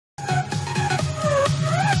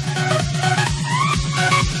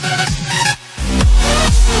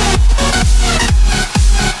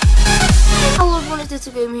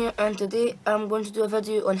Game here, and today I'm going to do a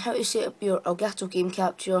video on how to set up your Elgato Game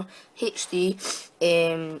Capture HD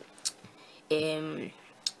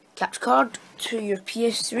capture card to your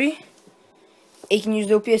PS3. You can use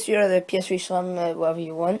the PS3 or the PS3 Slim, whatever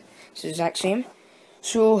you want. It's the exact same.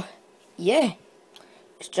 So yeah,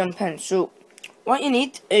 let's jump in. So what you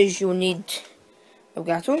need is you'll need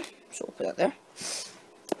Elgato. So I'll put that there.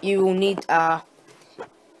 You will need a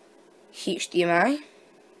HDMI.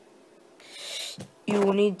 You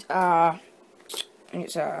will need I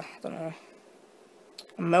don't know,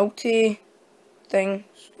 a multi thing,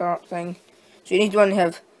 start thing. So you need one to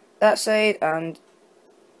have that side and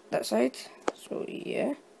that side. So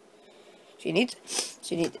yeah. So you need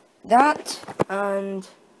that, and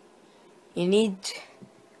you need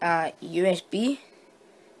a USB.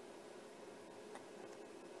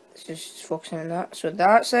 Let's just focusing on that. So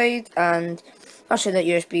that side, and actually that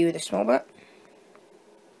USB with a small bit.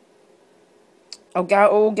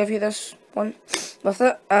 Elgato will give you this one with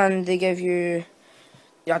it, and they give you,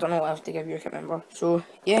 I don't know what else they give you, I can't remember. So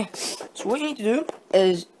yeah, so what you need to do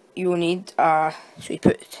is you will need so you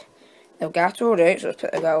put Elgato, right? So let's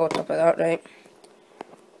put Elgato on top of that, right?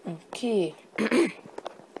 Okay.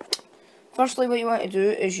 Firstly, what you want to do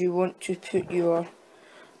is you want to put your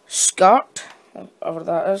skirt, whatever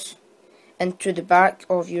that is, into the back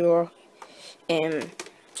of your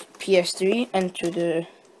PS3, into the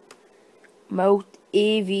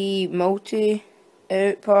AV multi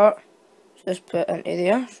out part. So just put it into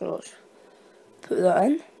there. So let's put that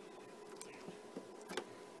in.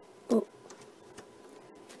 Oh,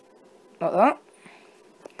 like that.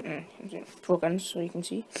 Plug in so you can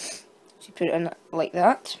see. So you put it in like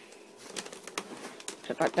that. Put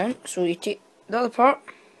it back down. So you take the other part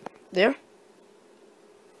there,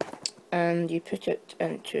 and you put it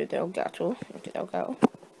into the Elgato.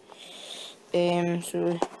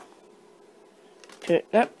 So put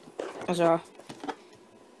that as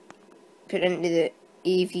put into the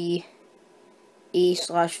AV/V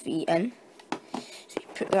in. So you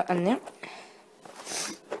put that in there.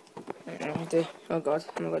 Oh god,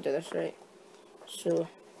 I'm gonna do this right. So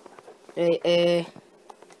and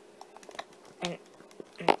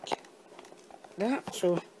that.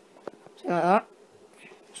 So something like that.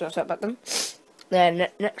 So that's that button. Then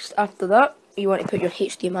next after that, you want to put your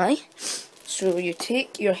HDMI. So you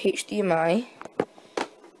take your HDMI.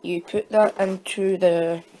 You put that into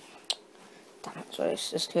the, damn it, sorry, it's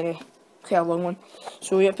just quite a long one.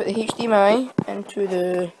 So you put the HDMI into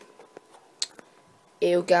the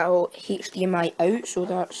Elgato HDMI out, so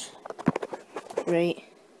that's right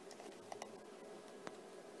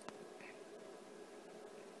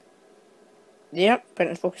there. Print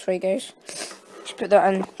and focus for you guys. Just put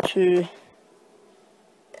that into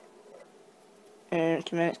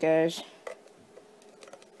 2 minutes, guys.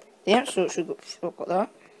 There, so it should look like that.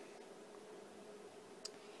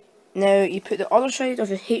 Now you put the other side of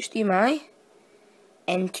the HDMI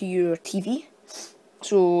into your TV.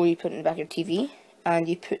 So you put it in the back of your TV, and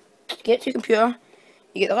you get to your computer.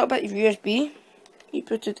 You get a little bit of USB. You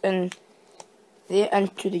put it in there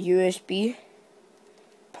into the USB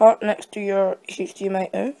part next to your HDMI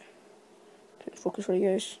out. Put focus for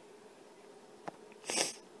you guys.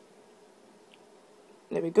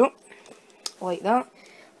 There we go, like that.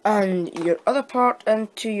 And your other part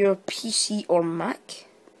into your PC or Mac.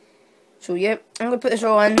 So yeah, I'm going to put this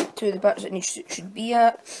all into the bits that it should be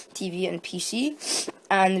at, TV and PC,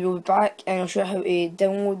 and we'll be back and I'll show you how to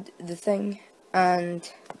download the thing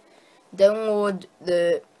and download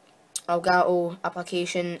the Elgato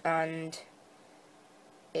application, and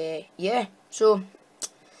yeah, so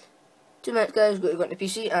 2 minutes, guys. Go to the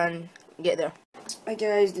PC and get there. Hi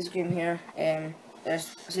guys, this is Graham here. I'm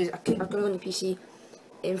going to go on the PC.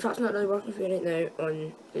 In fact, it's not really working for you right now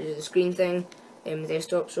on the screen thing, the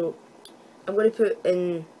desktop, so I'm going to put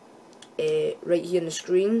in right here on the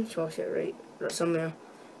screen, so I'll set it right somewhere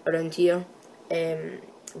around here, the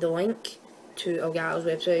link to Elgato's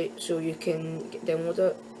website, so you can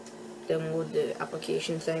download the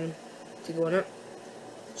application thing to go on it.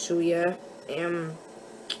 So yeah,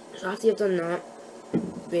 so after you've done that,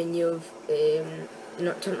 when you've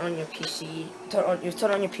turned on your PC, you've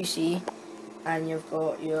turned on your PC, and you've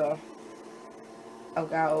got your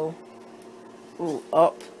Elgato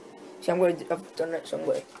up. See, I've done it, so I'm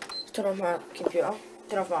going to turn on my computer,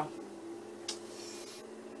 turn off my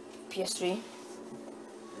PS3.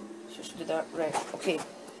 Just do that, right? Okay.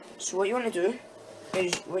 So what you want to do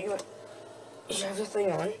is you have the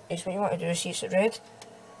thing on. Is what you want to do is see it's red.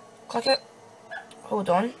 Click it. Hold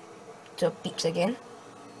on till it beeps again.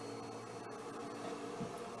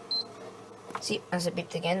 See, as it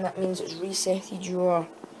beeped again, that means it's resetted your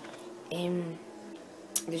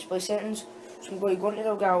display settings. So I'm going to go into the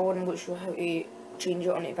elgato and I'm going to show how to change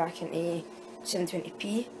it on it back into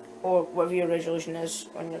 720p or whatever your resolution is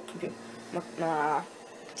on your computer. My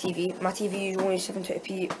TV is only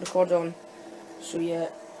 720p record on. So yeah,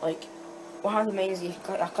 like what happened to mine is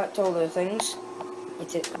I clicked all the things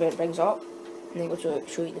where it brings up, and then go to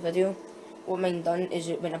show you the video. What mine done is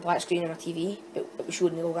it went a black screen on my TV, but it was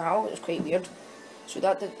showing the elgato. It was quite weird. So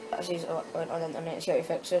that says on the internet to see how to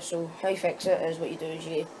fix it. So how you fix it is what you do is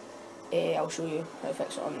you, I'll show you how to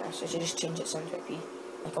fix it on this. So you just change it to 720p,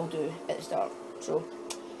 like I'll do at the start. So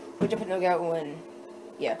we jump into elgato and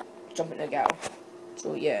yeah, jump into elgato.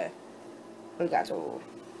 So yeah, elgato,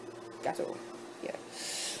 yeah.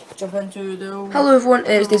 Jump into the. Hello everyone,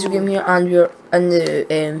 it's Game here, and we're in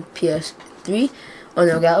the ps3 on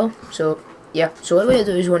the elgato. So yeah, so what we're gonna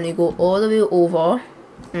do is we're gonna go all the way over.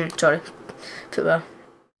 Sorry, put the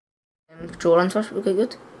control on first. Okay,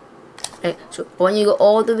 good. Right, so when you go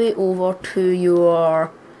all the way over to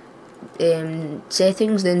your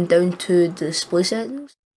settings, then down to display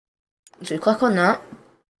settings. So you click on that.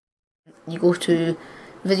 You go to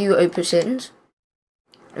video output settings,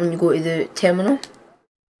 and you go to the terminal.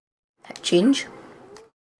 Hit change.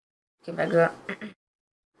 Okay, back to that.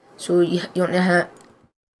 So you want to hit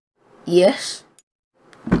yes.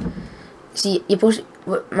 See,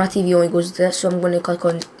 my TV only goes to this, so I'm going to click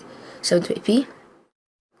on 720p.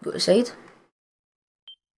 Go to side.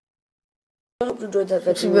 I hope you enjoyed that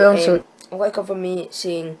video. Like up from me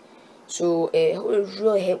saying, so I hope it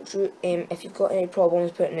really helps you. If you've got any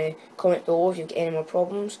problems, put in the comment below. If you've got any more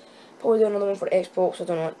problems, probably do another one for Xbox. I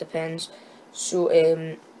don't know. It depends. So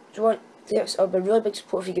I'll be really big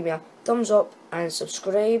support if you give me a thumbs up and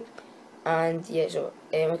subscribe. And yeah, so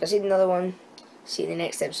like I said, another one. See you in the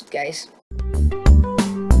next episode, guys.